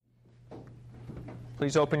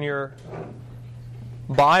Please open your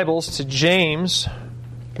Bibles to James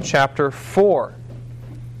chapter 4.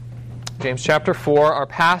 James chapter 4. Our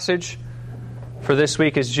passage for this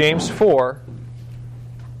week is James 4,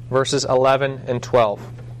 verses 11 and 12.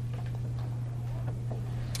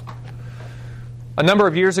 A number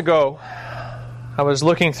of years ago, I was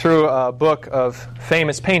looking through a book of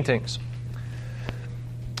famous paintings.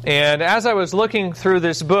 And as I was looking through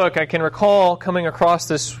this book, I can recall coming across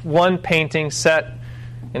this one painting set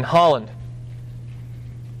in Holland.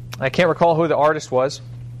 I can't recall who the artist was,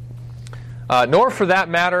 nor for that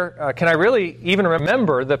matter can I really even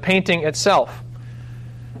remember the painting itself.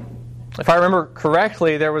 If I remember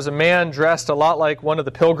correctly, there was a man dressed a lot like one of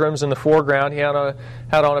the pilgrims in the foreground. He had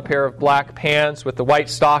on a pair of black pants with the white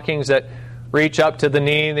stockings that reach up to the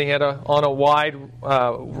knee. He had on a wide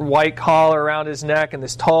white collar around his neck and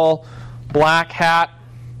this tall black hat.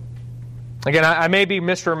 Again, I may be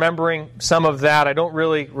misremembering some of that. I don't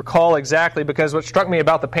really recall exactly, because what struck me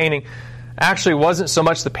about the painting actually wasn't so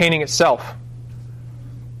much the painting itself,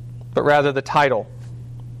 but rather the title.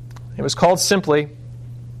 It was called simply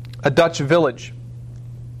A Dutch Village,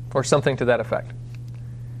 or something to that effect.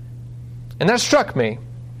 And that struck me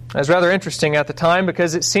as rather interesting at the time,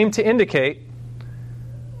 because it seemed to indicate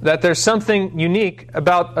that there's something unique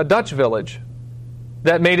about a Dutch village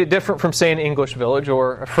that made it different from, say, an English village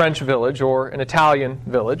or a French village or an Italian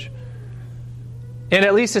village. And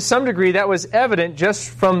at least to some degree that was evident just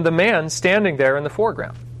from the man standing there in the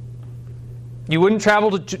foreground. You wouldn't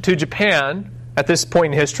travel to Japan at this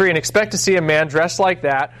point in history and expect to see a man dressed like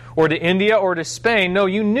that, or to India or to Spain. No,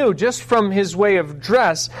 you knew just from his way of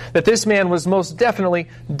dress that this man was most definitely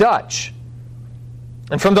Dutch.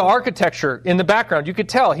 And from the architecture in the background, you could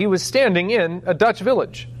tell he was standing in a Dutch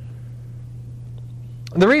village.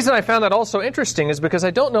 The reason I found that also interesting is because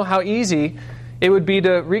I don't know how easy it would be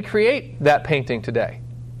to recreate that painting today.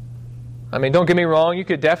 I mean, don't get me wrong, you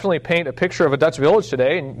could definitely paint a picture of a Dutch village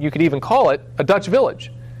today, and you could even call it a Dutch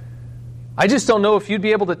village. I just don't know if you'd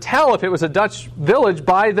be able to tell if it was a Dutch village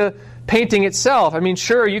by the painting itself. I mean,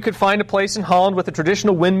 sure, you could find a place in Holland with a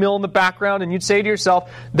traditional windmill in the background, and you'd say to yourself,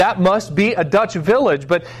 that must be a Dutch village.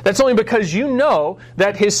 But that's only because you know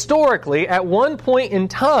that historically, at one point in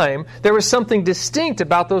time, there was something distinct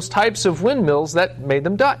about those types of windmills that made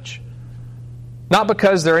them Dutch. Not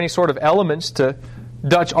because there are any sort of elements to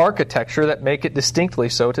Dutch architecture that make it distinctly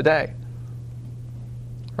so today.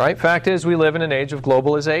 Right? Fact is, we live in an age of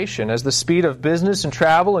globalization. As the speed of business and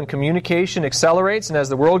travel and communication accelerates, and as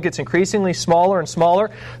the world gets increasingly smaller and smaller,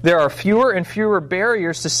 there are fewer and fewer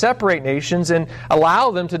barriers to separate nations and allow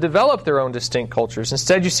them to develop their own distinct cultures.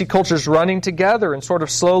 Instead, you see cultures running together and sort of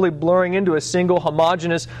slowly blurring into a single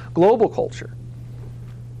homogeneous global culture.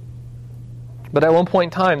 But at one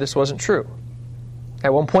point in time, this wasn't true.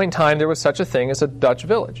 At one point in time, there was such a thing as a Dutch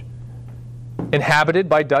village, inhabited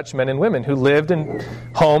by Dutch men and women who lived in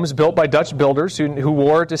homes built by Dutch builders who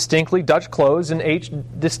wore distinctly Dutch clothes and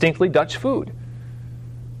ate distinctly Dutch food.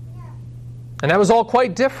 And that was all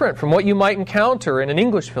quite different from what you might encounter in an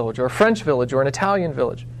English village or a French village or an Italian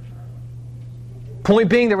village. Point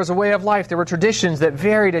being, there was a way of life. There were traditions that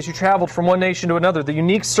varied as you traveled from one nation to another. The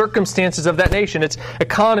unique circumstances of that nation, its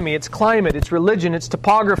economy, its climate, its religion, its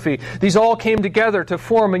topography, these all came together to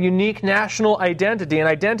form a unique national identity, an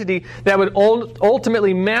identity that would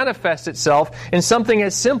ultimately manifest itself in something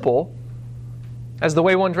as simple as the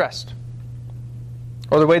way one dressed,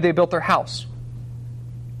 or the way they built their house,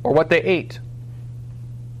 or what they ate.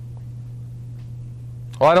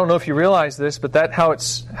 Well, I don't know if you realize this, but that's how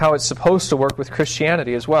it's supposed to work with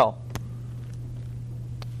Christianity as well.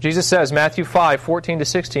 Jesus says, Matthew 5, 14 to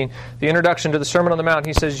 16, the introduction to the Sermon on the Mount,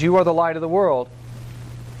 he says, "You are the light of the world.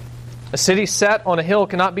 A city set on a hill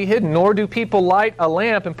cannot be hidden, nor do people light a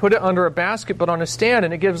lamp and put it under a basket, but on a stand,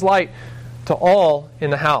 and it gives light to all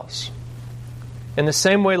in the house. In the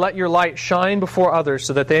same way, let your light shine before others,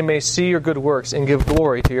 so that they may see your good works and give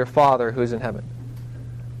glory to your Father who is in heaven."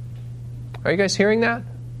 Are you guys hearing that?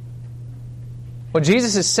 What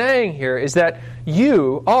Jesus is saying here is that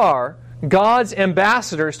you are God's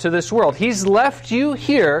ambassadors to this world. He's left you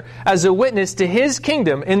here as a witness to His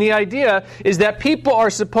kingdom, and the idea is that people are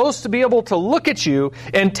supposed to be able to look at you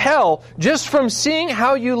and tell, just from seeing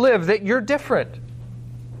how you live, that you're different.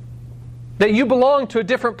 That you belong to a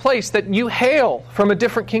different place, that you hail from a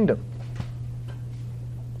different kingdom.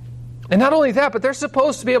 And not only that, but they're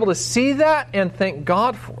supposed to be able to see that and thank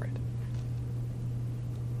God for it.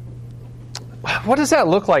 What does that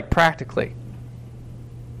look like practically?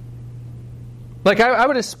 Like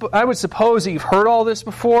I would suppose that you've heard all this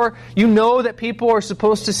before. You know that people are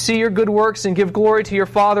supposed to see your good works and give glory to your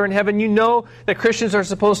Father in heaven. You know that Christians are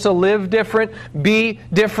supposed to live different, be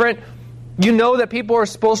different. You know that people are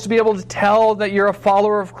supposed to be able to tell that you're a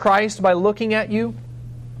follower of Christ by looking at you.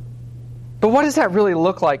 But what does that really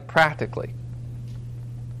look like practically?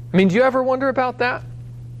 I mean, do you ever wonder about that?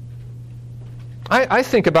 I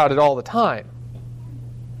think about it all the time.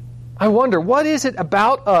 I wonder, what is it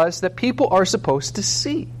about us that people are supposed to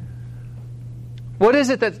see? What is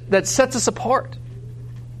it that sets us apart?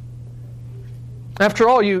 After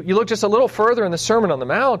all, you look just a little further in the Sermon on the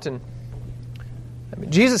Mount, and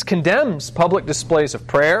Jesus condemns public displays of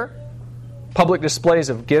prayer, public displays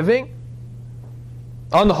of giving.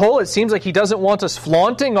 On the whole, it seems like he doesn't want us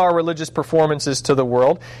flaunting our religious performances to the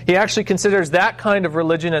world. He actually considers that kind of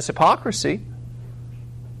religion as hypocrisy.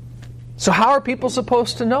 So how are people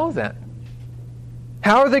supposed to know then?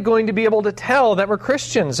 How are they going to be able to tell that we're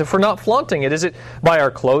Christians if we're not flaunting it? Is it by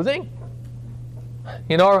our clothing?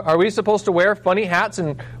 You know, are we supposed to wear funny hats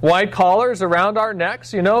and wide collars around our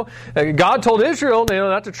necks? You know, God told Israel,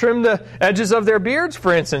 not to trim the edges of their beards,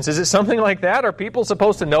 for instance. Is it something like that? Are people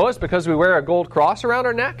supposed to know us because we wear a gold cross around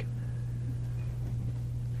our neck?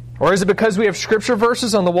 Or is it because we have scripture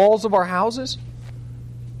verses on the walls of our houses?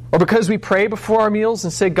 Or because we pray before our meals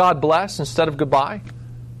and say God bless instead of goodbye?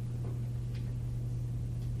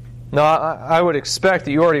 No, I would expect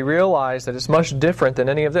that you already realize that it's much different than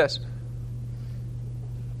any of this.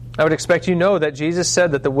 I would expect you know that Jesus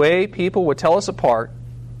said that the way people would tell us apart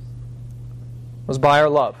was by our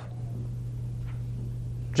love.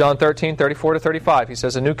 John 13:34-35, he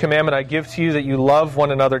says, "A new commandment I give to you, that you love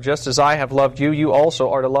one another just as I have loved you. You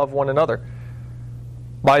also are to love one another.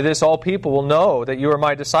 By this all people will know that you are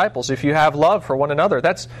my disciples, if you have love for one another."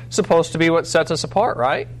 That's supposed to be what sets us apart,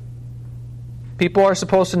 right? People are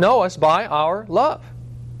supposed to know us by our love.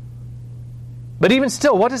 But even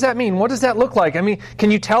still, what does that mean? What does that look like? I mean, can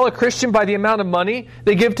you tell a Christian by the amount of money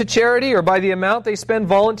they give to charity or by the amount they spend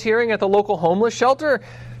volunteering at the local homeless shelter?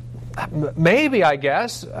 Maybe, I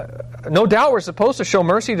guess. No doubt we're supposed to show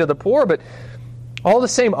mercy to the poor, but all the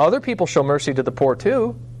same, other people show mercy to the poor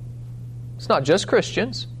too. It's not just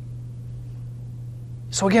Christians.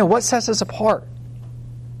 So again, what sets us apart?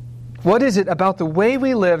 What is it about the way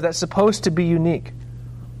we live that's supposed to be unique?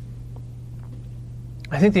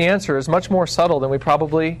 I think the answer is much more subtle than we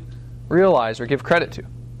probably realize or give credit to.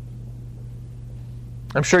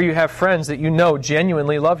 I'm sure you have friends that you know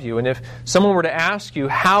genuinely love you, and if someone were to ask you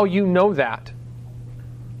how you know that,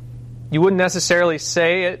 you wouldn't necessarily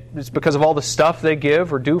say it's because of all the stuff they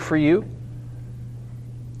give or do for you.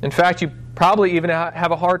 In fact, you probably even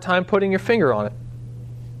have a hard time putting your finger on it.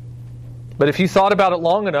 But if you thought about it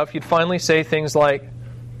long enough, you'd finally say things like,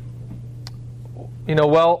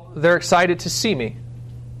 well, they're excited to see me.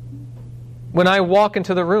 When I walk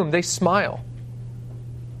into the room, they smile.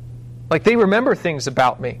 Like they remember things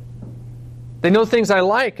about me. They know things I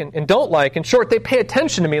like and don't like. In short, they pay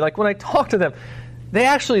attention to me. Like when I talk to them, they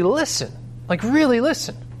actually listen. Like really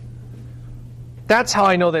listen. That's how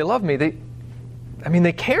I know they love me.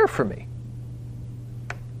 They care for me.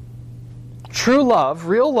 True love,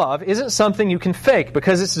 real love, isn't something you can fake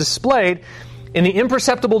because it's displayed in the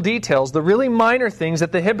imperceptible details, the really minor things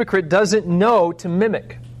that the hypocrite doesn't know to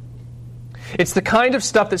mimic. It's the kind of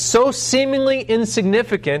stuff that's so seemingly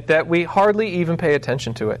insignificant that we hardly even pay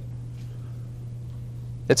attention to it.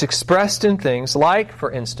 It's expressed in things like,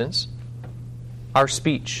 for instance, our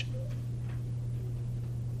speech.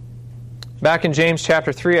 Back in James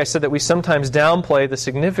chapter 3, I said that we sometimes downplay the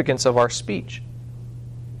significance of our speech.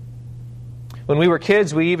 When we were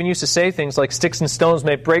kids, we even used to say things like, "Sticks and stones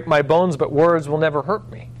may break my bones, but words will never hurt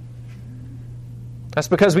me." That's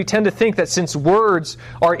because we tend to think that since words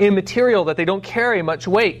are immaterial, that they don't carry much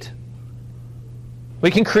weight.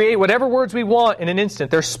 We can create whatever words we want in an instant.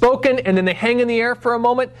 They're spoken and then they hang in the air for a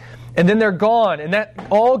moment and then they're gone. And that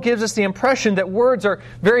all gives us the impression that words are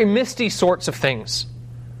very misty sorts of things.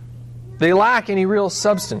 They lack any real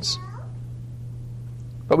substance.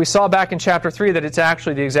 But we saw back in chapter 3 that it's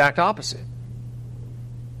actually the exact opposite.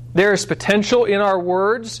 There is potential in our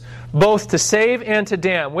words, both to save and to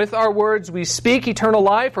damn. With our words, we speak eternal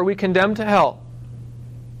life or we condemn to hell.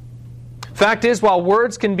 Fact is, while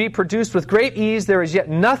words can be produced with great ease, there is yet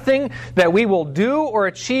nothing that we will do or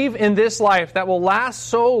achieve in this life that will last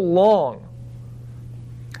so long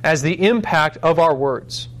as the impact of our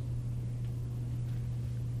words.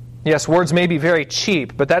 Yes, words may be very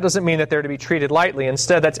cheap, but that doesn't mean that they're to be treated lightly.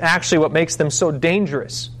 Instead, that's actually what makes them so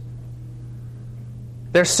dangerous.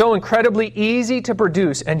 They're so incredibly easy to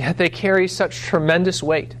produce, and yet they carry such tremendous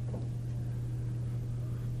weight.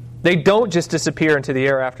 They don't just disappear into the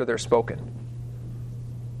air after they're spoken.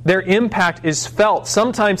 Their impact is felt.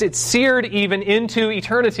 Sometimes it's seared even into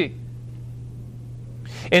eternity.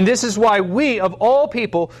 And this is why we, of all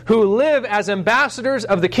people who live as ambassadors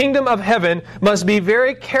of the kingdom of heaven, must be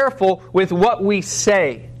very careful with what we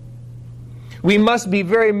say. We must be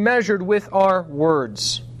very measured with our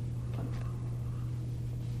words.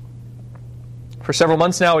 For several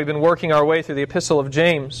months now, we've been working our way through the Epistle of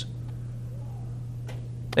James.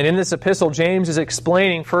 And in this epistle, James is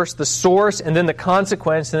explaining first the source and then the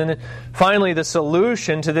consequence and then finally the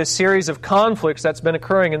solution to this series of conflicts that's been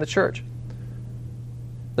occurring in the church.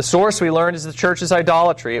 The source, we learned, is the church's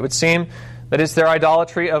idolatry. It would seem that it's their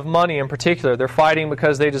idolatry of money in particular. They're fighting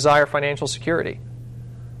because they desire financial security.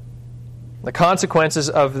 The consequences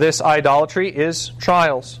of this idolatry is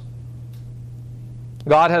trials.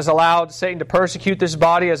 God has allowed Satan to persecute this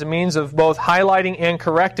body as a means of both highlighting and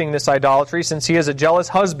correcting this idolatry, since he is a jealous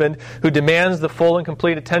husband who demands the full and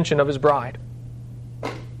complete attention of his bride.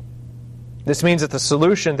 This means that the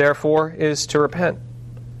solution, therefore, is to repent.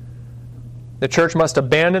 The church must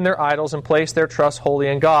abandon their idols and place their trust wholly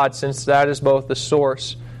in God, since that is both the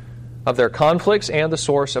source of their conflicts and the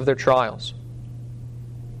source of their trials.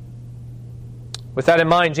 With that in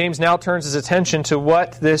mind, James now turns his attention to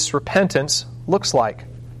what this repentance looks like.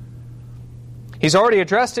 He's already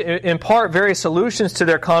addressed in part various solutions to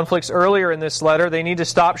their conflicts earlier in this letter. They need to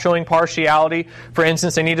stop showing partiality. For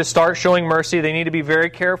instance, they need to start showing mercy. They need to be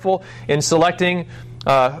very careful in selecting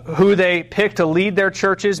who they pick to lead their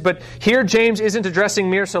churches. But here James isn't addressing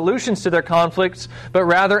mere solutions to their conflicts, but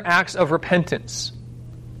rather acts of repentance.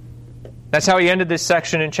 That's how he ended this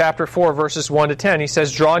section in chapter 4, verses 1 to 10. He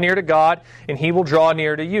says, "Draw near to God, and He will draw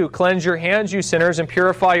near to you. Cleanse your hands, you sinners, and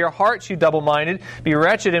purify your hearts, you double-minded. Be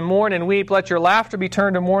wretched and mourn and weep. Let your laughter be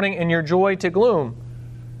turned to mourning and your joy to gloom."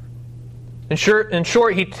 In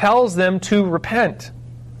short, he tells them to repent.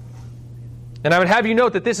 And I would have you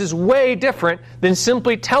note that this is way different than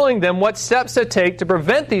simply telling them what steps to take to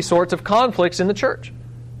prevent these sorts of conflicts in the church.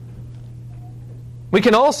 We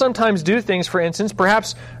can all sometimes do things, for instance,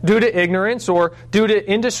 perhaps due to ignorance or due to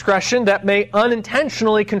indiscretion that may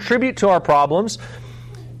unintentionally contribute to our problems.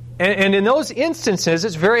 And in those instances,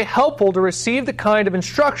 it's very helpful to receive the kind of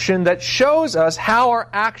instruction that shows us how our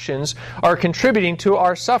actions are contributing to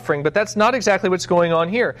our suffering. But that's not exactly what's going on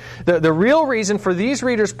here. The real reason for these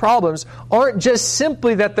readers' problems aren't just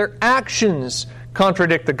simply that their actions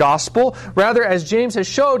contradict the gospel. Rather, as James has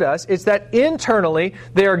showed us, it's that internally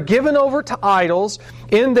they are given over to idols.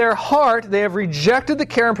 In their heart, they have rejected the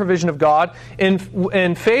care and provision of God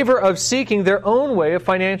in favor of seeking their own way of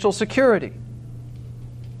financial security.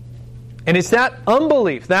 And it's that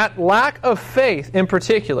unbelief, that lack of faith in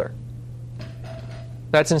particular,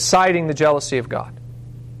 that's inciting the jealousy of God.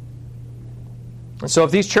 And so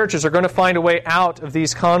if these churches are going to find a way out of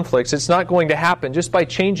these conflicts, it's not going to happen just by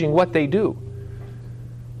changing what they do.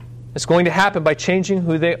 It's going to happen by changing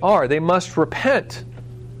who they are. They must repent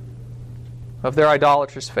of their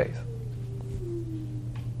idolatrous faith.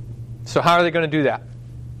 So how are they going to do that?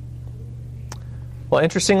 Well,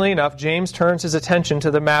 interestingly enough, James turns his attention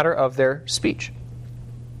to the matter of their speech.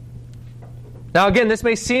 Now again, this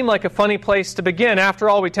may seem like a funny place to begin. After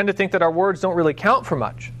all, we tend to think that our words don't really count for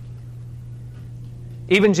much.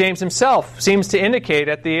 Even James himself seems to indicate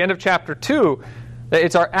at the end of chapter 2 that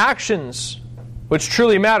it's our actions which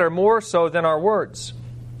truly matter more so than our words.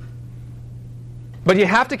 But you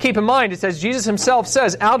have to keep in mind, it's as Jesus himself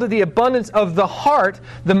says, out of the abundance of the heart,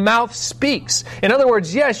 the mouth speaks. In other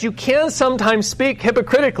words, yes, you can sometimes speak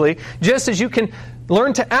hypocritically, just as you can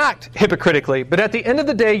learn to act hypocritically. But at the end of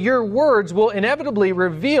the day, your words will inevitably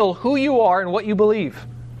reveal who you are and what you believe.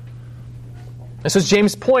 This is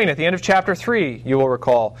James' point at the end of chapter 3, you will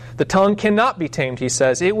recall. The tongue cannot be tamed, he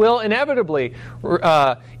says. It will inevitably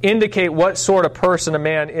indicate what sort of person a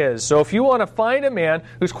man is. So if you want to find a man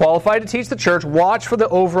who's qualified to teach the church, watch for the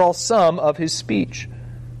overall sum of his speech.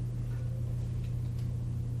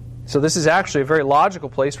 So this is actually a very logical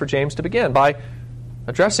place for James to begin, by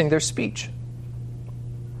addressing their speech.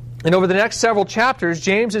 And over the next several chapters,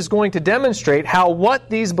 James is going to demonstrate how what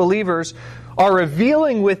these believers are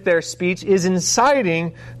revealing with their speech is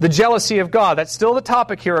inciting the jealousy of God. That's still the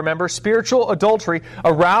topic here, remember. Spiritual adultery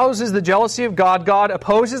arouses the jealousy of God. God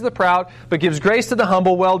opposes the proud, but gives grace to the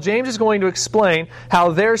humble. Well, James is going to explain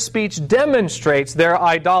how their speech demonstrates their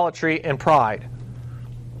idolatry and pride.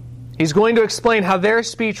 He's going to explain how their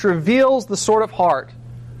speech reveals the sort of heart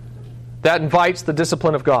that invites the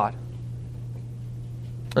discipline of God.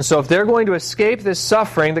 And so if they're going to escape this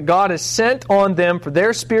suffering that God has sent on them for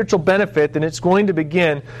their spiritual benefit, then it's going to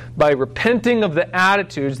begin by repenting of the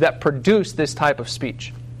attitudes that produce this type of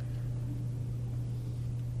speech.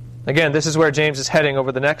 Again, this is where James is heading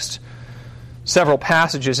over the next several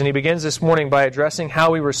passages, and he begins this morning by addressing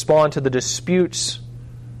how we respond to the disputes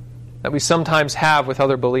that we sometimes have with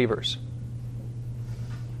other believers.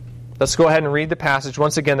 Let's go ahead and read the passage.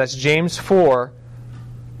 Once again, that's James 4,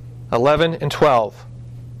 11 and 12.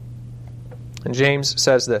 And James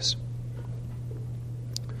says this: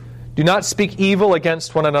 "Do not speak evil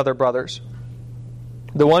against one another, brothers.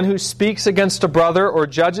 The one who speaks against a brother or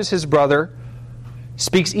judges his brother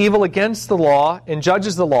speaks evil against the law and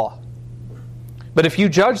judges the law. But if you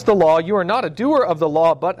judge the law, you are not a doer of the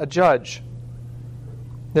law, but a judge.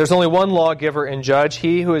 There's only one lawgiver and judge,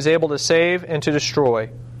 he who is able to save and to destroy.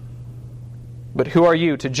 But who are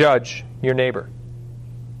you to judge your neighbor?"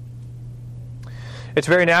 It's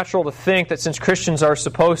very natural to think that since Christians are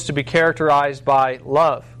supposed to be characterized by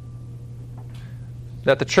love,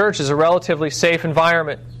 that the church is a relatively safe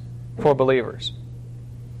environment for believers.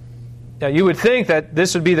 Now, you would think that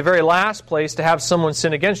this would be the very last place to have someone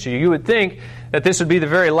sin against you. You would think that this would be the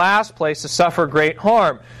very last place to suffer great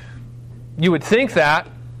harm. You would think that,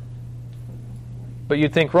 but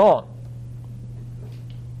you'd think wrong.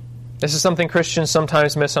 This is something Christians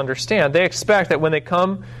sometimes misunderstand. They expect that when they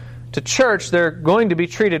come to church, they're going to be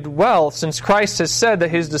treated well, since Christ has said that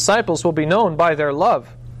His disciples will be known by their love.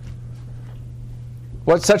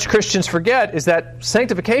 What such Christians forget is that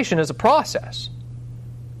sanctification is a process.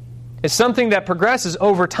 It's something that progresses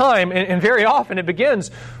over time, and very often it begins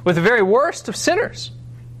with the very worst of sinners.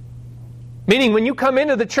 Meaning, when you come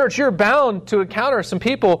into the church, you're bound to encounter some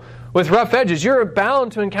people with rough edges. You're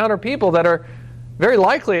bound to encounter people that are very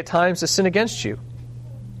likely at times to sin against you.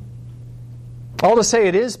 All to say,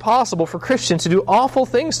 it is possible for Christians to do awful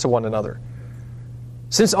things to one another,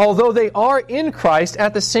 since although they are in Christ,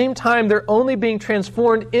 at the same time they're only being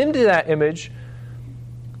transformed into that image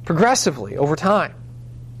progressively over time.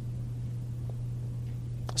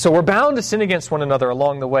 So we're bound to sin against one another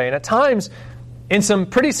along the way, and at times, in some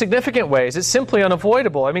pretty significant ways, it's simply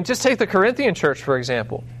unavoidable. I mean, just take the Corinthian church, for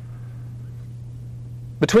example.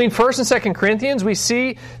 Between 1st and 2nd Corinthians, we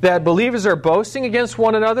see that believers are boasting against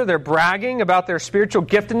one another. They're bragging about their spiritual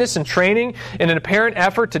giftedness and training in an apparent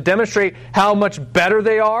effort to demonstrate how much better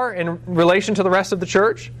they are in relation to the rest of the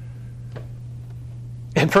church.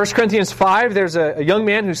 In 1 Corinthians 5, there's a young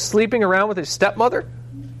man who's sleeping around with his stepmother.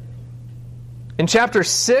 In chapter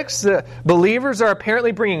 6, the believers are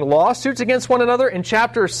apparently bringing lawsuits against one another. In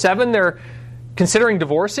chapter 7, they're considering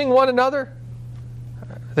divorcing one another.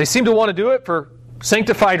 They seem to want to do it for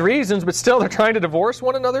sanctified reasons, but still they're trying to divorce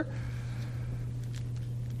one another.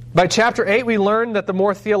 By chapter 8, we learn that the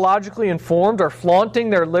more theologically informed are flaunting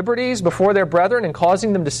their liberties before their brethren and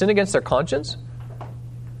causing them to sin against their conscience.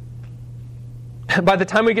 By the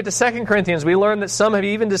time we get to 2 Corinthians, we learn that some have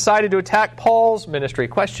even decided to attack Paul's ministry,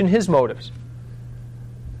 question his motives.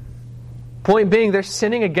 Point being, they're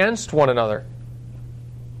sinning against one another.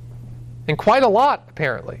 And quite a lot,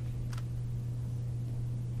 apparently.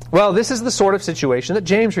 Well, this is the sort of situation that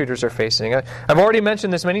James readers are facing. I've already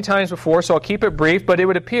mentioned this many times before, so I'll keep it brief, but it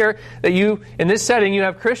would appear that in this setting, you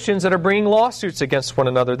have Christians that are bringing lawsuits against one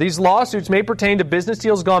another. These lawsuits may pertain to business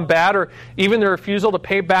deals gone bad or even the refusal to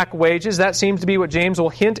pay back wages. That seems to be what James will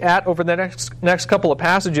hint at over the next couple of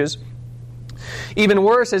passages. Even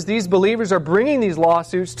worse, as these believers are bringing these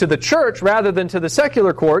lawsuits to the church rather than to the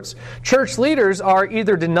secular courts, church leaders are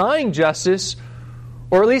either denying justice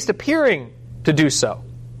or at least appearing to do so.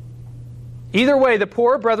 Either way, the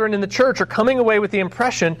poor brethren in the church are coming away with the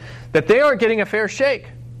impression that they aren't getting a fair shake.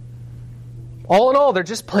 All in all, they're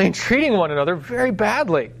just plain treating one another very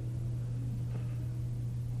badly.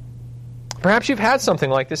 Perhaps you've had something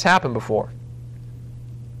like this happen before.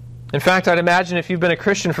 In fact, I'd imagine if you've been a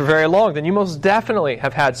Christian for very long, then you most definitely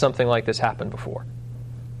have had something like this happen before.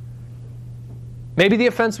 Maybe the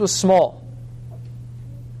offense was small.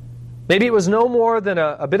 Maybe it was no more than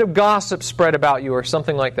a bit of gossip spread about you or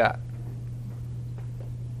something like that.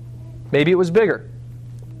 Maybe it was bigger.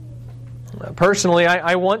 Personally,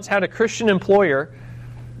 I once had a Christian employer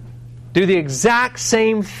do the exact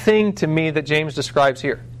same thing to me that James describes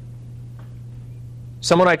here.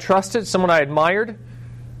 Someone I trusted, someone I admired,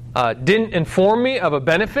 didn't inform me of a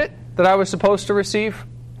benefit that I was supposed to receive.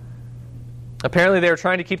 Apparently they were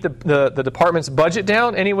trying to keep the department's budget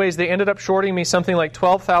down. Anyways, they ended up shorting me something like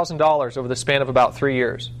 $12,000 over the span of about 3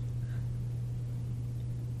 years.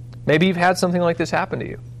 Maybe you've had something like this happen to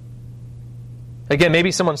you. Again,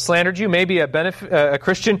 maybe someone slandered you. Maybe a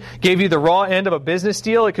Christian gave you the raw end of a business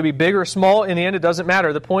deal. It could be big or small. In the end, it doesn't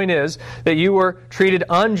matter. The point is that you were treated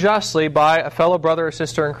unjustly by a fellow brother or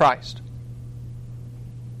sister in Christ.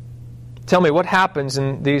 Tell me, what happens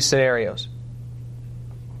in these scenarios?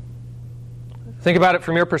 Think about it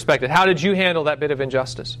from your perspective. How did you handle that bit of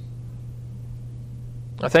injustice?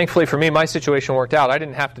 Now, thankfully for me, my situation worked out. I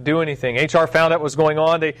didn't have to do anything. HR found out what was going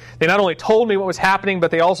on. They not only told me what was happening,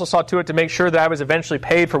 but they also saw to it to make sure that I was eventually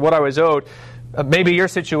paid for what I was owed. Maybe your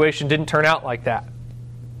situation didn't turn out like that.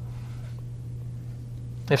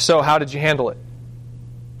 If so, how did you handle it?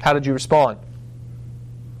 How did you respond?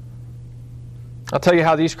 I'll tell you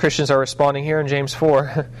how these Christians are responding here in James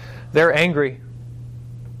 4. They're angry.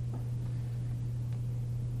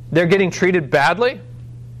 They're getting treated badly,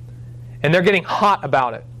 and they're getting hot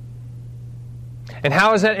about it. And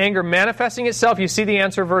how is that anger manifesting itself? You see the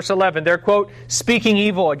answer, verse 11. They're, quote, speaking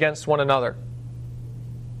evil against one another.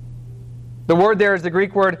 The word there is the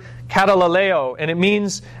Greek word katalaleo, and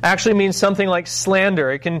it actually means something like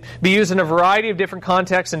slander. It can be used in a variety of different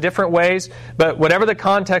contexts in different ways, but whatever the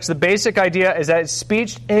context, the basic idea is that it's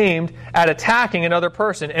speech aimed at attacking another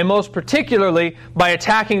person, and most particularly by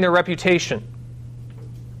attacking their reputation.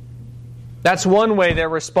 That's one way they're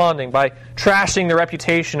responding, by trashing the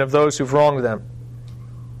reputation of those who've wronged them.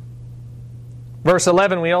 Verse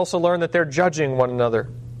 11, we also learn that they're judging one another.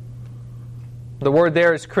 The word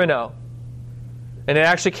there is krino. And it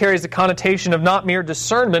actually carries the connotation of not mere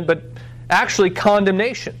discernment, but actually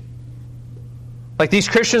condemnation. Like these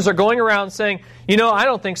Christians are going around saying, I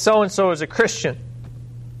don't think so-and-so is a Christian.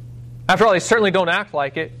 After all, they certainly don't act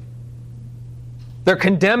like it. They're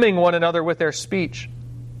condemning one another with their speech.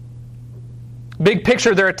 Big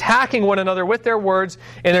picture, they're attacking one another with their words,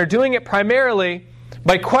 and they're doing it primarily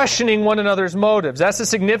by questioning one another's motives. That's the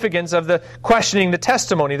significance of the questioning the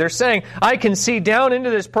testimony. They're saying, I can see down into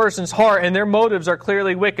this person's heart, and their motives are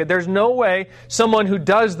clearly wicked. There's no way someone who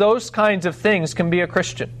does those kinds of things can be a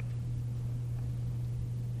Christian.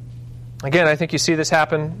 Again, I think you see this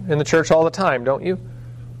happen in the church all the time, don't you?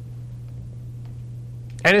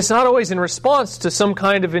 And it's not always in response to some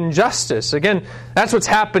kind of injustice. Again, that's what's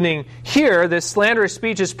happening here. This slanderous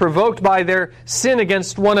speech is provoked by their sin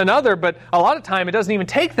against one another, but a lot of time it doesn't even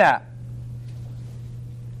take that.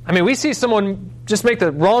 I mean, we see someone just make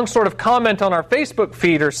the wrong sort of comment on our Facebook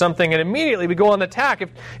feed or something, and immediately we go on the attack.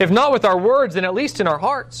 If not with our words, then at least in our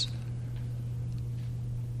hearts.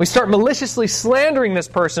 We start maliciously slandering this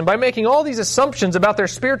person by making all these assumptions about their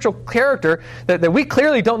spiritual character that we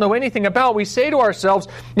clearly don't know anything about. We say to ourselves,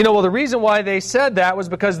 the reason why they said that was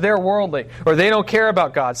because they're worldly, or they don't care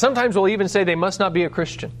about God. Sometimes we'll even say they must not be a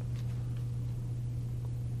Christian.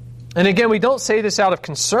 And again, we don't say this out of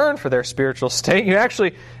concern for their spiritual state. You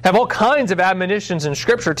actually have all kinds of admonitions in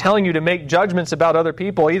Scripture telling you to make judgments about other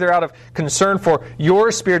people, either out of concern for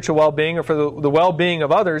your spiritual well-being or for the well-being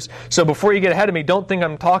of others. So before you get ahead of me, don't think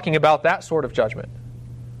I'm talking about that sort of judgment.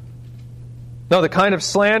 No, the kind of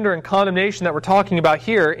slander and condemnation that we're talking about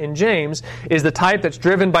here in James is the type that's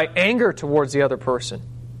driven by anger towards the other person.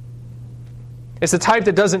 It's the type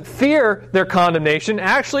that doesn't fear their condemnation.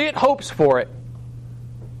 Actually, it hopes for it.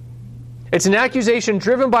 It's an accusation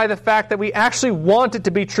driven by the fact that we actually want it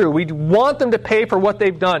to be true. We want them to pay for what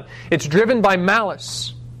they've done. It's driven by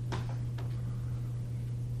malice.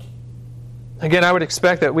 Again, I would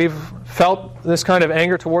expect that we've felt this kind of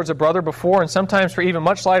anger towards a brother before, and sometimes for even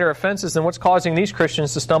much lighter offenses than what's causing these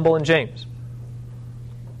Christians to stumble in James.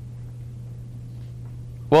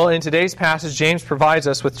 Well, in today's passage, James provides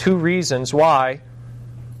us with two reasons why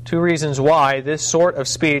this sort of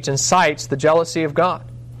speech incites the jealousy of God.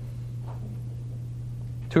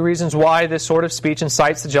 Two reasons why this sort of speech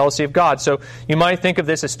incites the jealousy of God. So you might think of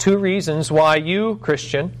this as two reasons why you,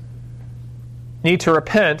 Christian, need to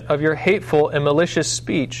repent of your hateful and malicious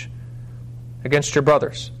speech against your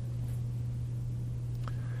brothers.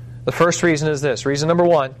 The first reason is this. Reason number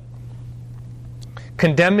one,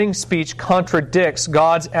 condemning speech contradicts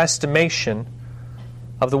God's estimation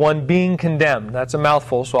of the one being condemned. That's a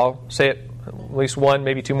mouthful, so I'll say it at least one,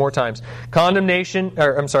 maybe two more times.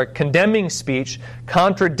 Condemning speech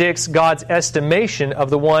contradicts God's estimation of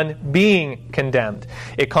the one being condemned.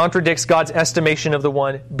 It contradicts God's estimation of the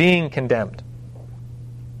one being condemned.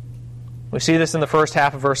 We see this in the first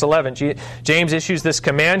half of verse 11. James issues this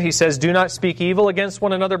command. He says, do not speak evil against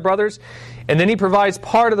one another, brothers. And then he provides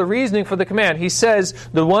part of the reasoning for the command. He says,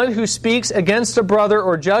 the one who speaks against a brother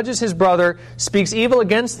or judges his brother speaks evil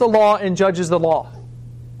against the law and judges the law.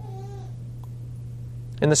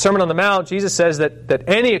 In the Sermon on the Mount, Jesus says that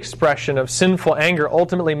any expression of sinful anger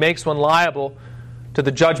ultimately makes one liable to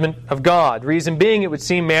the judgment of God. Reason being, it would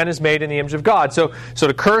seem man is made in the image of God. So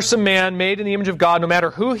to curse a man made in the image of God, no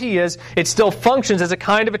matter who he is, it still functions as a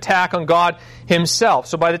kind of attack on God himself.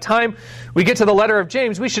 So by the time we get to the letter of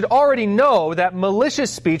James, we should already know that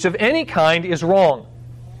malicious speech of any kind is wrong.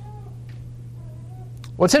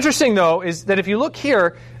 What's interesting, though, is that if you look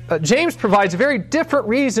here, James provides a very different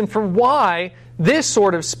reason for why this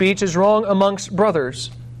sort of speech is wrong amongst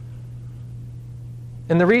brothers.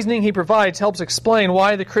 And the reasoning he provides helps explain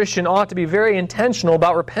why the Christian ought to be very intentional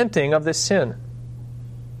about repenting of this sin.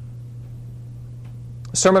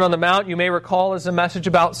 The Sermon on the Mount, you may recall, is a message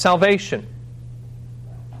about salvation.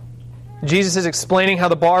 Jesus is explaining how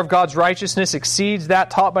the bar of God's righteousness exceeds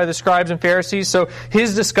that taught by the scribes and Pharisees. So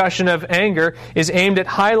his discussion of anger is aimed at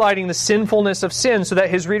highlighting the sinfulness of sin so that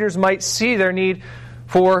his readers might see their need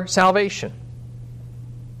for salvation.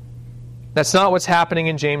 That's not what's happening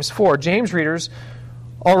in James 4. James readers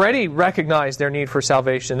already recognize their need for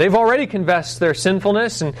salvation. They've already confessed their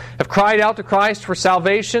sinfulness and have cried out to Christ for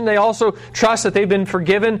salvation. They also trust that they've been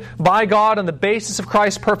forgiven by God on the basis of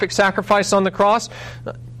Christ's perfect sacrifice on the cross.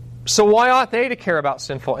 So why ought they to care about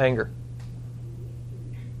sinful anger?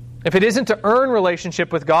 If it isn't to earn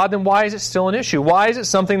relationship with God, then why is it still an issue? Why is it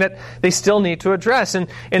something that they still need to address? And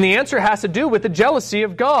the answer has to do with the jealousy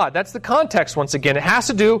of God. That's the context once again. It has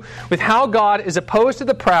to do with how God is opposed to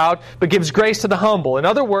the proud but gives grace to the humble. In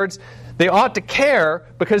other words, they ought to care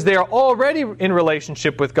because they are already in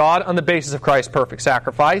relationship with God on the basis of Christ's perfect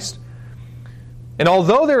sacrifice. And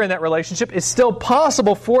although they're in that relationship, it's still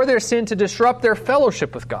possible for their sin to disrupt their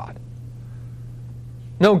fellowship with God.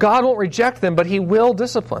 No, God won't reject them, but He will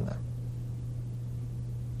discipline them.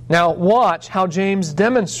 Now, watch how James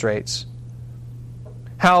demonstrates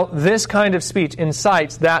how this kind of speech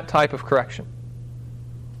incites that type of correction.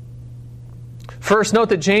 First, note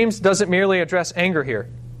that James doesn't merely address anger here.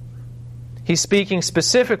 He's speaking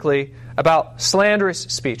specifically about slanderous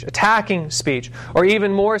speech, attacking speech, or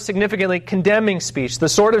even more significantly, condemning speech, the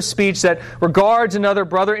sort of speech that regards another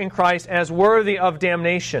brother in Christ as worthy of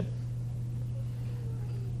damnation.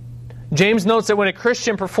 James notes that when a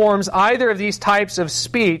Christian performs either of these types of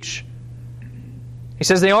speech, he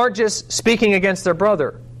says they aren't just speaking against their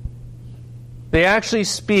brother. They actually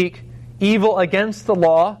speak evil against the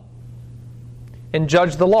law and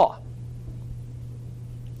judge the law.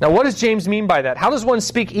 Now, what does James mean by that? How does one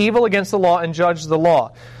speak evil against the law and judge the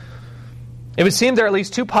law? It would seem there are at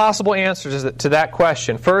least two possible answers to that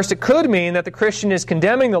question. First, it could mean that the Christian is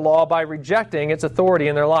condemning the law by rejecting its authority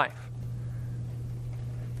in their life.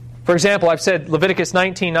 For example, I've said Leviticus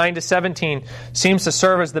 19, 9-17 seems to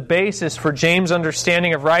serve as the basis for James'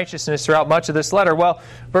 understanding of righteousness throughout much of this letter. Well,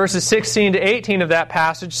 verses 16 to 18 of that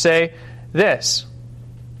passage say this.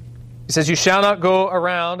 He says, "You shall not go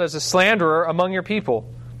around as a slanderer among your people,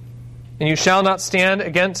 and you shall not stand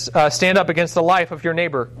up against the life of your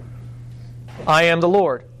neighbor. I am the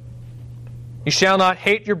Lord. You shall not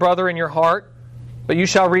hate your brother in your heart, but you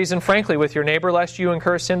shall reason frankly with your neighbor, lest you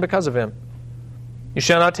incur sin because of him. You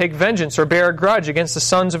shall not take vengeance or bear a grudge against the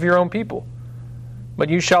sons of your own people, but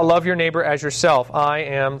you shall love your neighbor as yourself. I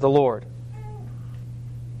am the Lord."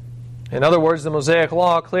 In other words, the Mosaic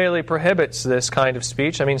Law clearly prohibits this kind of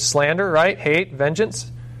speech. I mean, slander, right? Hate, vengeance.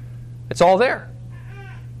 It's all there.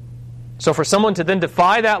 So for someone to then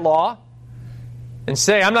defy that law and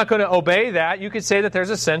say, I'm not going to obey that, you could say that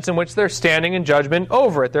there's a sense in which they're standing in judgment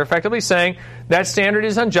over it. They're effectively saying, that standard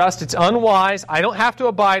is unjust, it's unwise, I don't have to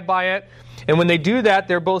abide by it. And when they do that,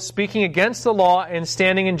 they're both speaking against the law and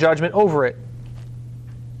standing in judgment over it.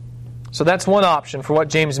 So that's one option for what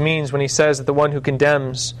James means when he says that the one who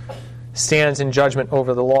condemns stands in judgment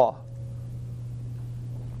over the law.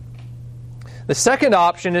 The second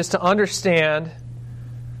option is to understand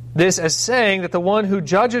this as saying that the one who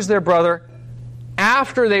judges their brother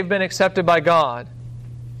after they've been accepted by God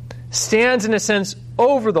stands in a sense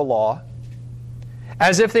over the law,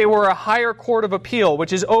 as if they were a higher court of appeal,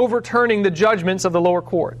 which is overturning the judgments of the lower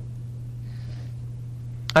court.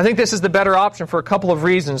 I think this is the better option for a couple of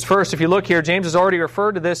reasons. First, if you look here, James has already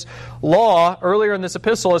referred to this law earlier in this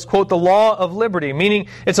epistle as, quote, the law of liberty, meaning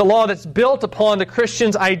it's a law that's built upon the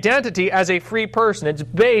Christian's identity as a free person. It's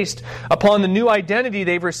based upon the new identity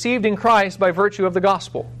they've received in Christ by virtue of the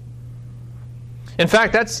gospel. In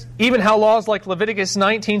fact, that's even how laws like Leviticus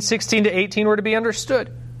 19, 16 to 18 were to be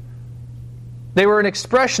understood. They were an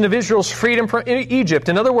expression of Israel's freedom from Egypt.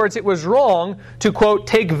 In other words, it was wrong to, quote,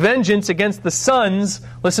 take vengeance against the sons,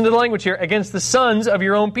 listen to the language here, against the sons of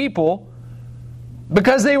your own people,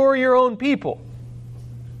 because they were your own people.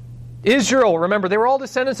 Israel, remember, they were all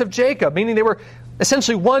descendants of Jacob, meaning they were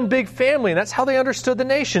essentially one big family, and that's how they understood the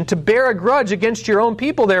nation. To bear a grudge against your own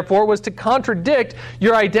people, therefore, was to contradict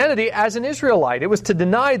your identity as an Israelite. It was to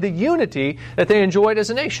deny the unity that they enjoyed as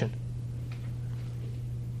a nation.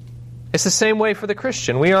 It's the same way for the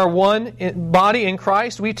Christian. We are one body in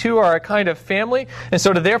Christ. We too are a kind of family. And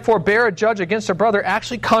so to therefore bear a judge against a brother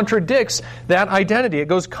actually contradicts that identity. It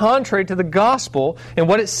goes contrary to the gospel and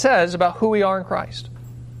what it says about who we are in Christ.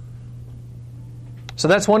 So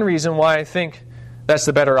that's one reason why I think that's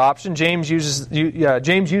the better option. James' use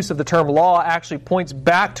of the term law actually points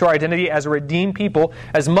back to our identity as a redeemed people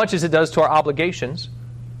as much as it does to our obligations.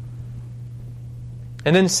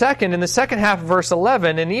 And then second, in the second half of verse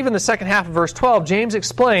 11, and even the second half of verse 12, James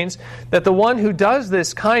explains that the one who does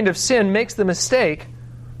this kind of sin makes the mistake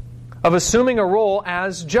of assuming a role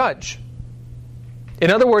as judge. In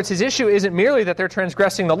other words, his issue isn't merely that they're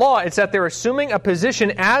transgressing the law, it's that they're assuming a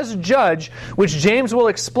position as judge, which James will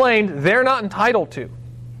explain they're not entitled to.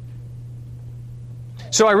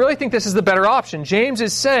 So I really think this is the better option. James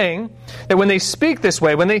is saying that when they speak this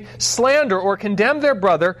way, when they slander or condemn their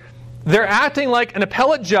brother, they're acting like an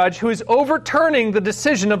appellate judge who is overturning the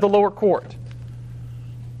decision of the lower court.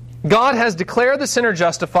 God has declared the sinner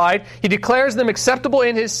justified. He declares them acceptable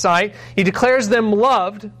in His sight. He declares them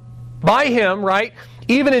loved by Him, right?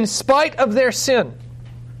 Even in spite of their sin.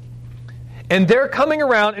 And they're coming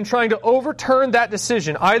around and trying to overturn that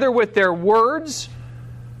decision, either with their words,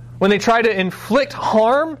 when they try to inflict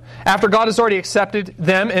harm after God has already accepted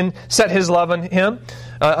them and set His love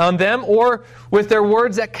on them, or with their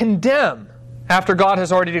words that condemn after God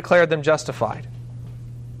has already declared them justified.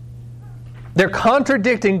 They're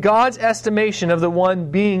contradicting God's estimation of the one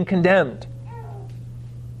being condemned.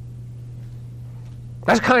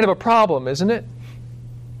 That's kind of a problem, isn't it?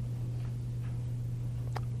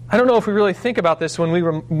 I don't know if we really think about this when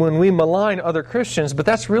we malign other Christians, but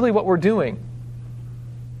that's really what we're doing.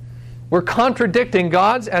 We're contradicting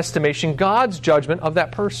God's estimation, God's judgment of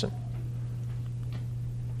that person.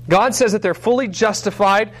 God says that they're fully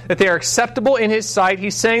justified, that they are acceptable in His sight.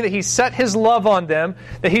 He's saying that He set His love on them,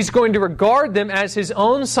 that He's going to regard them as His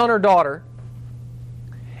own son or daughter.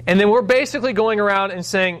 And then we're basically going around and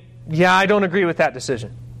saying, yeah, I don't agree with that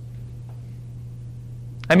decision.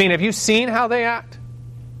 I mean, have you seen how they act?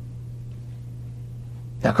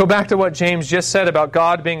 Now go back to what James just said about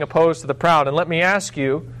God being opposed to the proud, and let me ask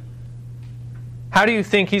you, how do you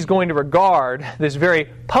think He's going to regard this very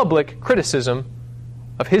public criticism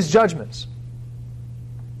of His judgments?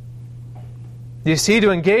 You see,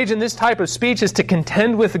 to engage in this type of speech is to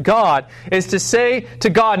contend with God, is to say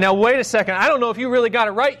to God, now wait a second, I don't know if you really got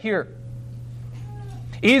it right here.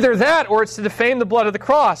 Either that, or it's to defame the blood of the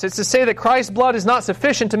cross. It's to say that Christ's blood is not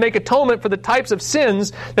sufficient to make atonement for the types of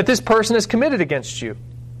sins that this person has committed against you.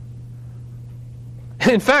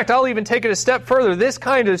 In fact, I'll even take it a step further. This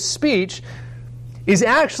kind of speech is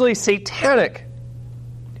actually satanic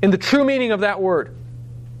in the true meaning of that word.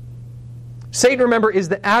 Satan, remember, is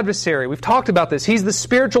the adversary. We've talked about this. He's the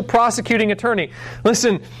spiritual prosecuting attorney.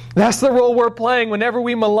 Listen, that's the role we're playing whenever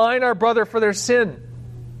we malign our brother for their sin.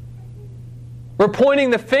 We're pointing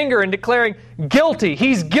the finger and declaring, guilty.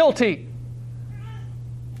 He's guilty.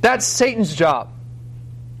 That's Satan's job.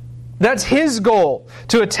 That's his goal,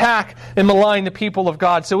 to attack and malign the people of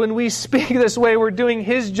God. So when we speak this way, we're doing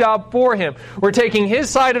his job for him. We're taking his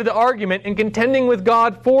side of the argument and contending with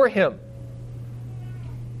God for him.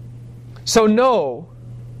 So no,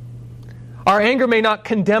 our anger may not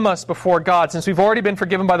condemn us before God, since we've already been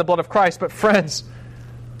forgiven by the blood of Christ. But friends,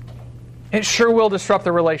 it sure will disrupt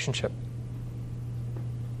the relationship.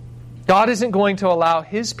 God isn't going to allow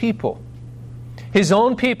His people, His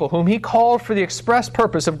own people, whom He called for the express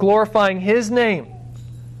purpose of glorifying His name,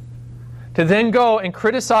 to then go and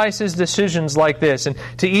criticize His decisions like this, and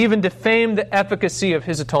to even defame the efficacy of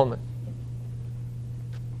His atonement.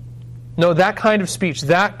 No, that kind of speech,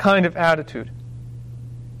 that kind of attitude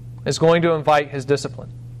is going to invite His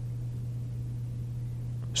discipline.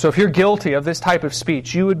 So if you're guilty of this type of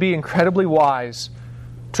speech, you would be incredibly wise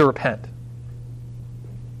to repent.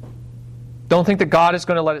 Don't think that God is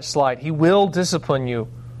going to let it slide. He will discipline you,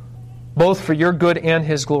 both for your good and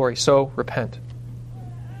His glory. So repent.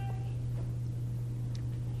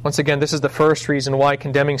 Once again, this is the first reason why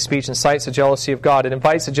condemning speech incites the jealousy of God. It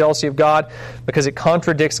invites the jealousy of God because it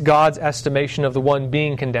contradicts God's estimation of the one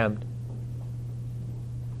being condemned.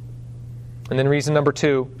 And then reason number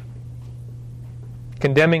 2,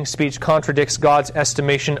 condemning speech contradicts God's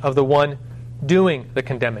estimation of the one doing the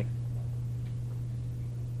condemning.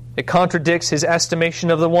 It contradicts His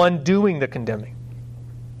estimation of the one doing the condemning.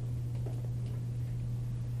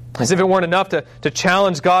 As if it weren't enough to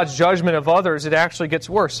challenge God's judgment of others, it actually gets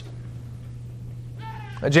worse.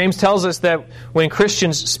 James tells us that when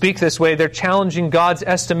Christians speak this way, they're challenging God's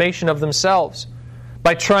estimation of themselves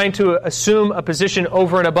by trying to assume a position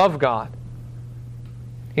over and above God.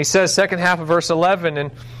 He says, second half of verse 11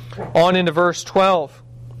 and on into verse 12,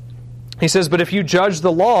 he says, "But if you judge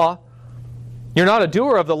the law, you're not a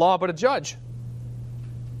doer of the law, but a judge.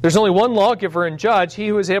 There's only one lawgiver and judge, He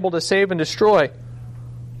who is able to save and destroy.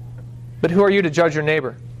 But who are you to judge your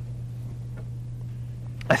neighbor?"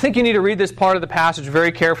 I think you need to read this part of the passage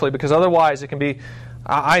very carefully, because otherwise it can be,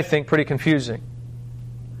 I think, pretty confusing.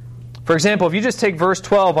 For example, if you just take verse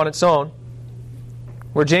 12 on its own,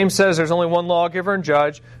 where James says there's only one lawgiver and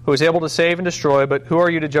judge who is able to save and destroy, but who are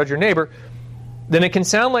you to judge your neighbor? Then it can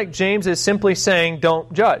sound like James is simply saying,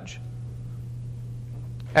 don't judge.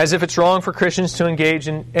 As if it's wrong for Christians to engage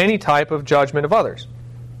in any type of judgment of others.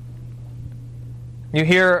 You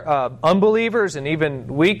hear unbelievers and even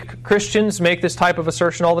weak Christians make this type of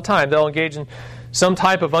assertion all the time. They'll engage in some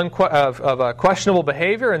type of questionable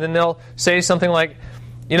behavior, and then they'll say something like,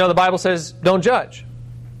 the Bible says, don't judge.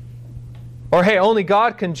 Or, hey, only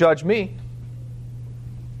God can judge me.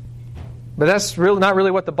 But that's not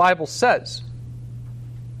really what the Bible says.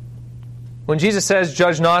 When Jesus says,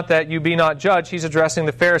 judge not that you be not judged, He's addressing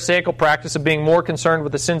the Pharisaical practice of being more concerned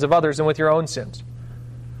with the sins of others than with your own sins.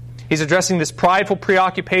 He's addressing this prideful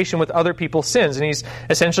preoccupation with other people's sins, and He's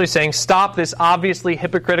essentially saying, stop this obviously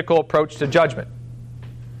hypocritical approach to judgment.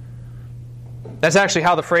 That's actually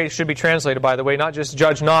how the phrase should be translated, by the way, not just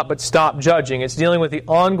judge not, but stop judging. It's dealing with the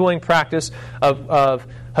ongoing practice of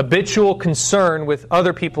habitual concern with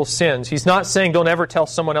other people's sins. He's not saying don't ever tell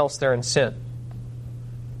someone else they're in sin.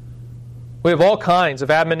 We have all kinds of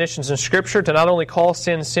admonitions in Scripture to not only call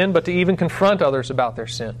sin sin, but to even confront others about their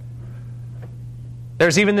sin.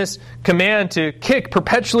 There's even this command to kick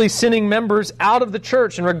perpetually sinning members out of the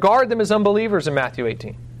church and regard them as unbelievers in Matthew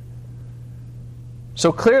 18.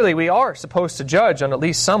 So clearly we are supposed to judge on at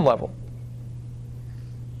least some level.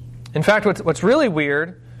 In fact, what's really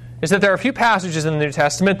weird is that there are a few passages in the New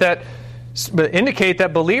Testament that indicate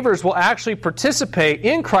that believers will actually participate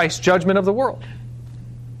in Christ's judgment of the world.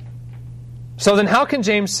 So then how can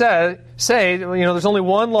James say there's only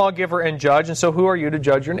one lawgiver and judge, and so who are you to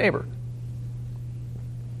judge your neighbor?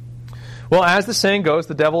 Well, as the saying goes,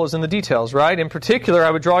 the devil is in the details, right? In particular,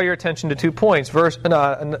 I would draw your attention to 2 points.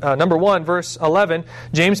 Number 1, verse 11,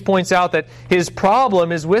 James points out that his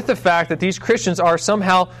problem is with the fact that these Christians are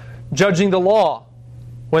somehow judging the law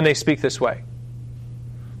when they speak this way.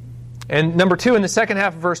 And number 2, in the second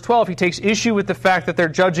half of verse 12, he takes issue with the fact that they're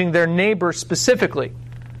judging their neighbor specifically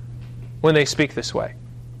when they speak this way.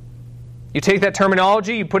 You take that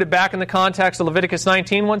terminology, you put it back in the context of Leviticus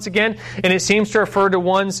 19 once again, and it seems to refer to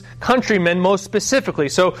one's countrymen most specifically.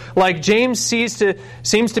 So, like James seems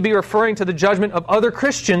to be referring to the judgment of other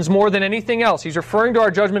Christians more than anything else. He's referring to our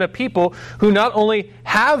judgment of people who not only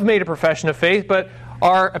have made a profession of faith, but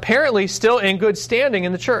are apparently still in good standing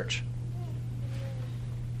in the church.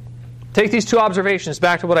 Take these two observations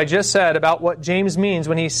back to what I just said about what James means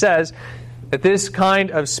when he says that this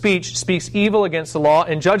kind of speech speaks evil against the law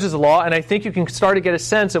and judges the law, and I think you can start to get a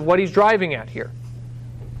sense of what he's driving at here.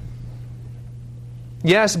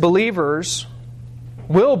 Yes, believers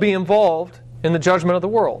will be involved in the judgment of the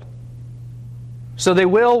world. So they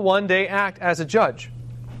will one day act as a judge.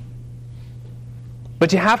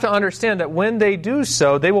 But you have to understand that when they do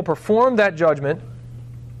so, they will perform that judgment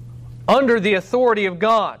under the authority of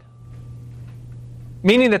God.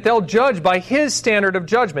 Meaning that they'll judge by His standard of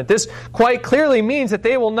judgment. This quite clearly means that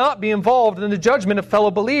they will not be involved in the judgment of fellow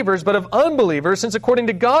believers, but of unbelievers, since according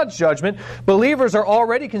to God's judgment, believers are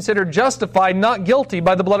already considered justified, not guilty,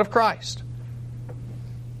 by the blood of Christ.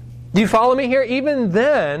 Do you follow me here? Even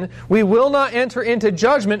then, we will not enter into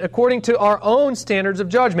judgment according to our own standards of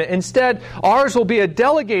judgment. Instead, ours will be a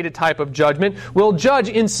delegated type of judgment. We'll judge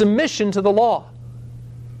in submission to the law.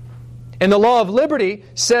 And the law of liberty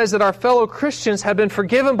says that our fellow Christians have been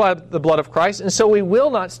forgiven by the blood of Christ, and so we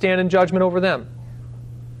will not stand in judgment over them.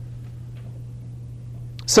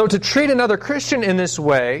 So to treat another Christian in this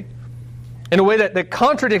way, in a way that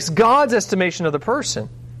contradicts God's estimation of the person,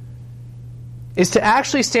 is to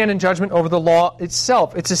actually stand in judgment over the law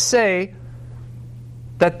itself. It's to say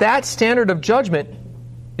that standard of judgment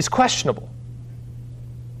is questionable.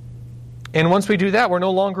 And once we do that, we're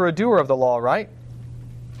no longer a doer of the law, right?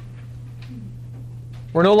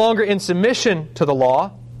 We're no longer in submission to the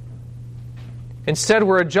law. Instead,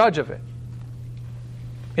 we're a judge of it.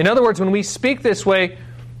 In other words, when we speak this way,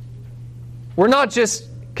 we're not just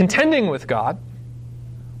contending with God.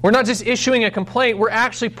 We're not just issuing a complaint. We're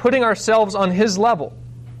actually putting ourselves on His level.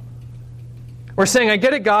 We're saying, I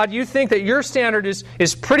get it, God. You think that your standard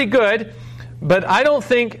is pretty good, but I don't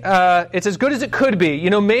think it's as good as it could be.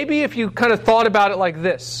 Maybe if you kind of thought about it like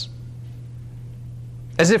this,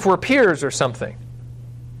 as if we're peers or something.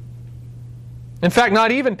 In fact,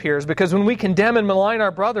 not even peers, because when we condemn and malign our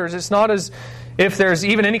brothers, it's not as if there's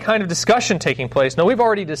even any kind of discussion taking place. No, we've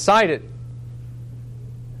already decided.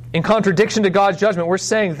 In contradiction to God's judgment, we're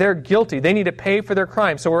saying they're guilty. They need to pay for their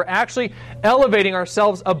crime. So we're actually elevating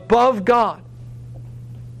ourselves above God.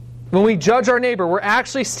 When we judge our neighbor, we're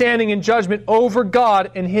actually standing in judgment over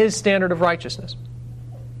God and His standard of righteousness.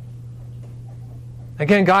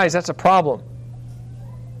 Again, guys, that's a problem.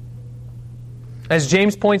 As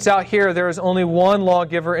James points out here, there is only one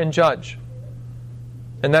lawgiver and judge,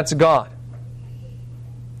 and that's God.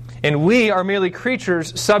 And we are merely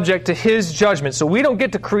creatures subject to His judgment. So we don't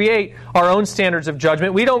get to create our own standards of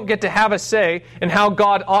judgment. We don't get to have a say in how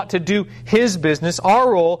God ought to do His business.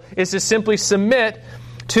 Our role is to simply submit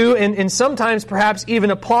to, and sometimes perhaps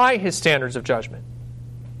even apply His standards of judgment,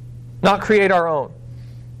 not create our own.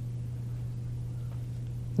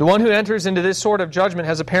 The one who enters into this sort of judgment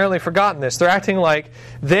has apparently forgotten this. They're acting like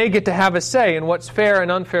they get to have a say in what's fair and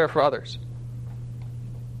unfair for others,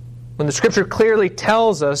 when the Scripture clearly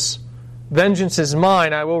tells us, vengeance is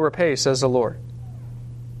mine, I will repay, says the Lord.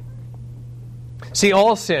 See,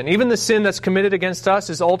 all sin, even the sin that's committed against us,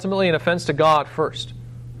 is ultimately an offense to God first.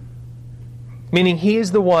 Meaning He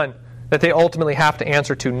is the one that they ultimately have to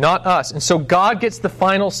answer to, not us. And so God gets the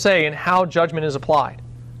final say in how judgment is applied.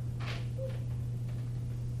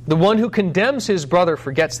 The one who condemns his brother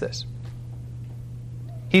forgets this.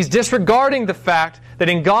 He's disregarding the fact that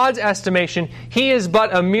in God's estimation, he is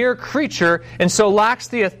but a mere creature and so lacks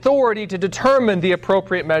the authority to determine the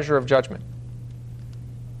appropriate measure of judgment.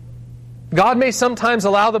 God may sometimes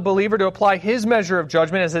allow the believer to apply His measure of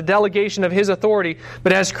judgment as a delegation of His authority,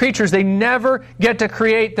 but as creatures, they never get to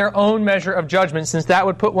create their own measure of judgment, since that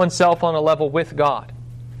would put oneself on a level with God.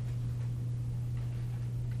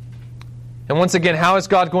 And once again, how is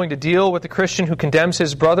God going to deal with the Christian who condemns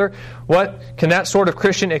his brother? What can that sort of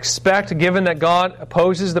Christian expect, given that God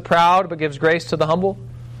opposes the proud but gives grace to the humble?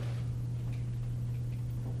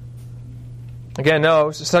 Again,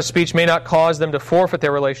 no, such speech may not cause them to forfeit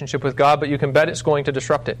their relationship with God, but you can bet it's going to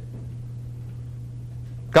disrupt it.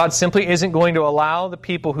 God simply isn't going to allow the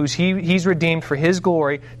people who He's redeemed for His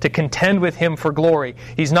glory to contend with Him for glory.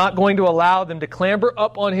 He's not going to allow them to clamber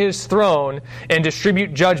up on His throne and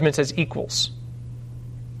distribute judgments as equals.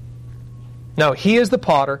 No, He is the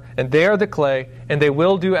potter, and they are the clay, and they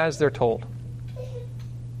will do as they're told.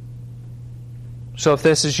 So if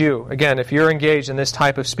this is you, again, if you're engaged in this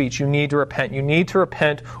type of speech, you need to repent. You need to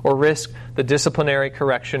repent or risk the disciplinary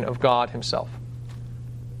correction of God Himself.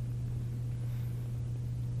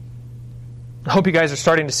 I hope you guys are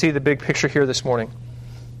starting to see the big picture here this morning.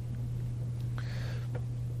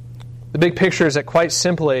 The big picture is that quite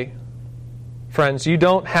simply, friends, you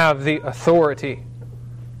don't have the authority.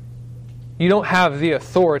 You don't have the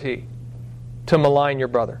authority to malign your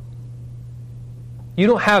brother. You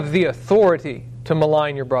don't have the authority to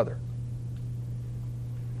malign your brother.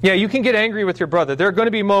 Yeah, you can get angry with your brother. There are going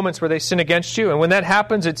to be moments where they sin against you, and when that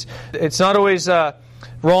happens, it's not always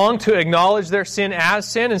wrong to acknowledge their sin as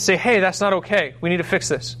sin and say, hey, that's not okay. We need to fix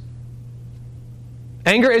this.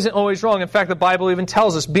 Anger isn't always wrong. In fact, the Bible even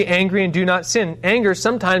tells us, be angry and do not sin. Anger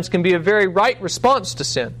sometimes can be a very right response to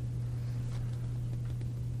sin.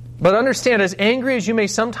 But understand, as angry as you may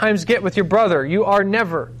sometimes get with your brother, you are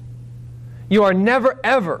never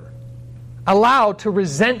ever allowed to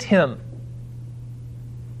resent him.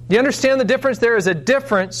 You understand the difference? There is a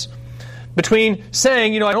difference between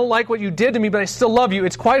saying, I don't like what you did to me, but I still love you.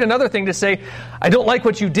 It's quite another thing to say, I don't like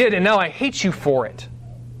what you did, and now I hate you for it.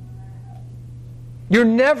 You're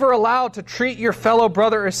never allowed to treat your fellow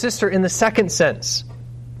brother or sister in the second sense.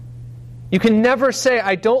 You can never say,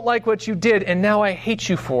 I don't like what you did, and now I hate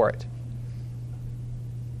you for it.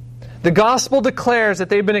 The gospel declares that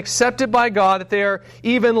they've been accepted by God, that they are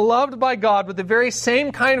even loved by God with the very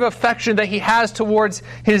same kind of affection that He has towards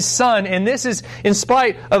His Son. And this is in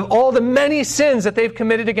spite of all the many sins that they've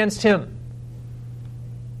committed against Him.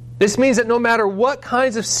 This means that no matter what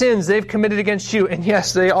kinds of sins they've committed against you, and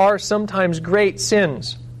yes, they are sometimes great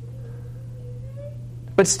sins,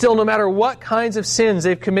 but still, no matter what kinds of sins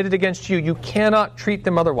they've committed against you, you cannot treat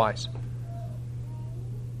them otherwise.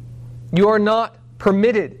 You are not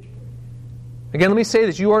permitted. Again, let me say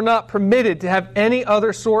this. You are not permitted to have any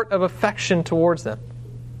other sort of affection towards them,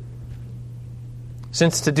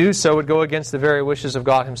 since to do so would go against the very wishes of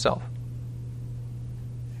God Himself.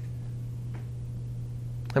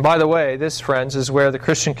 And by the way, this, friends, is where the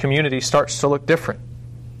Christian community starts to look different.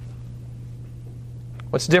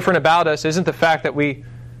 What's different about us isn't the fact that we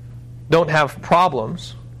don't have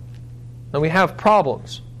problems. No, we have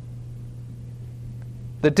problems.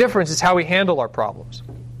 The difference is how we handle our problems.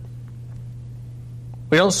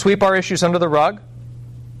 We don't sweep our issues under the rug,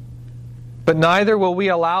 but neither will we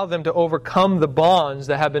allow them to overcome the bonds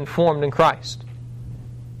that have been formed in Christ.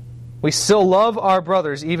 We still love our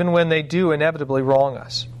brothers even when they do inevitably wrong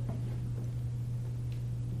us.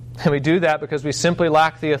 And we do that because we simply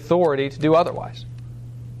lack the authority to do otherwise.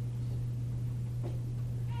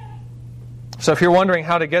 So if you're wondering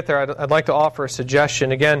how to get there, I'd like to offer a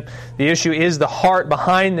suggestion. Again, the issue is the heart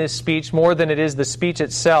behind this speech more than it is the speech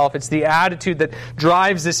itself. It's the attitude that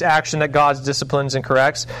drives this action that God disciplines and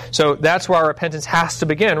corrects. So that's where our repentance has to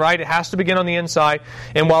begin, right? It has to begin on the inside.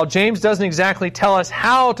 And while James doesn't exactly tell us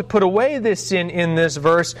how to put away this sin in this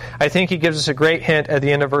verse, I think he gives us a great hint at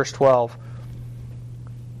the end of verse 12.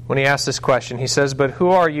 When he asks this question, he says, "But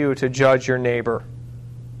who are you to judge your neighbor?"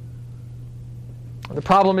 The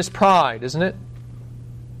problem is pride, isn't it?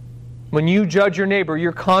 When you judge your neighbor,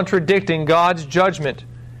 you're contradicting God's judgment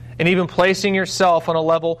and even placing yourself on a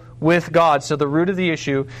level with God. So the root of the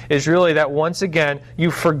issue is really that once again,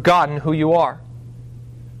 you've forgotten who you are.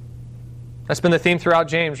 That's been the theme throughout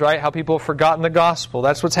James, right? How people have forgotten the gospel.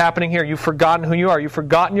 That's what's happening here. You've forgotten who you are. You've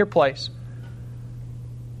forgotten your place.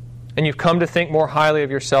 And you've come to think more highly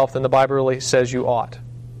of yourself than the Bible really says you ought.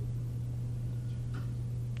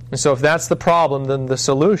 And so if that's the problem, then the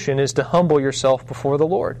solution is to humble yourself before the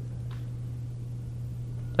Lord.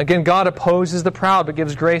 Again, God opposes the proud but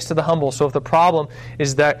gives grace to the humble. So if the problem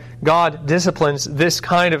is that God disciplines this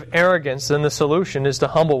kind of arrogance, then the solution is to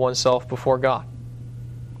humble oneself before God.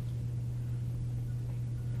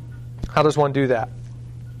 How does one do that?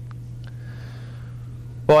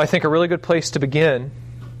 Well, I think a really good place to begin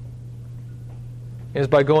is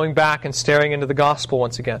by going back and staring into the gospel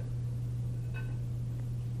once again.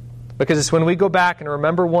 Because it's when we go back and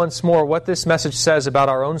remember once more what this message says about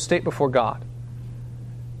our own state before God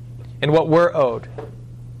and what we're owed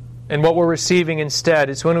and what we're receiving instead.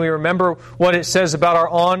 It's when we remember what it says about our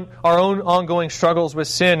own ongoing struggles with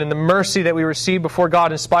sin and the mercy that we receive before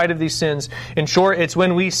God in spite of these sins. In short, it's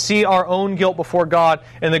when we see our own guilt before God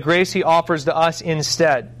and the grace He offers to us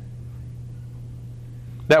instead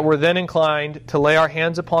that we're then inclined to lay our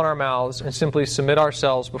hands upon our mouths and simply submit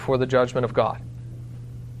ourselves before the judgment of God.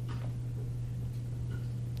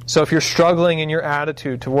 So if you're struggling in your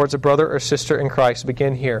attitude towards a brother or sister in Christ,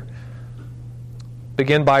 begin here.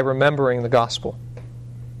 Begin by remembering the gospel.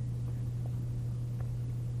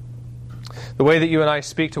 The way that you and I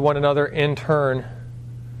speak to one another in turn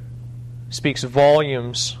speaks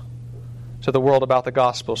volumes to the world about the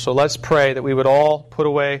gospel. So let's pray that we would all put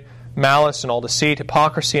away malice and all deceit,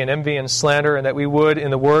 hypocrisy and envy and slander, and that we would,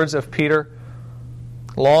 in the words of Peter,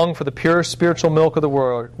 long for the pure spiritual milk of the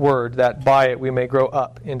word, that by it we may grow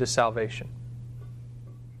up into salvation.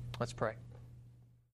 Let's pray.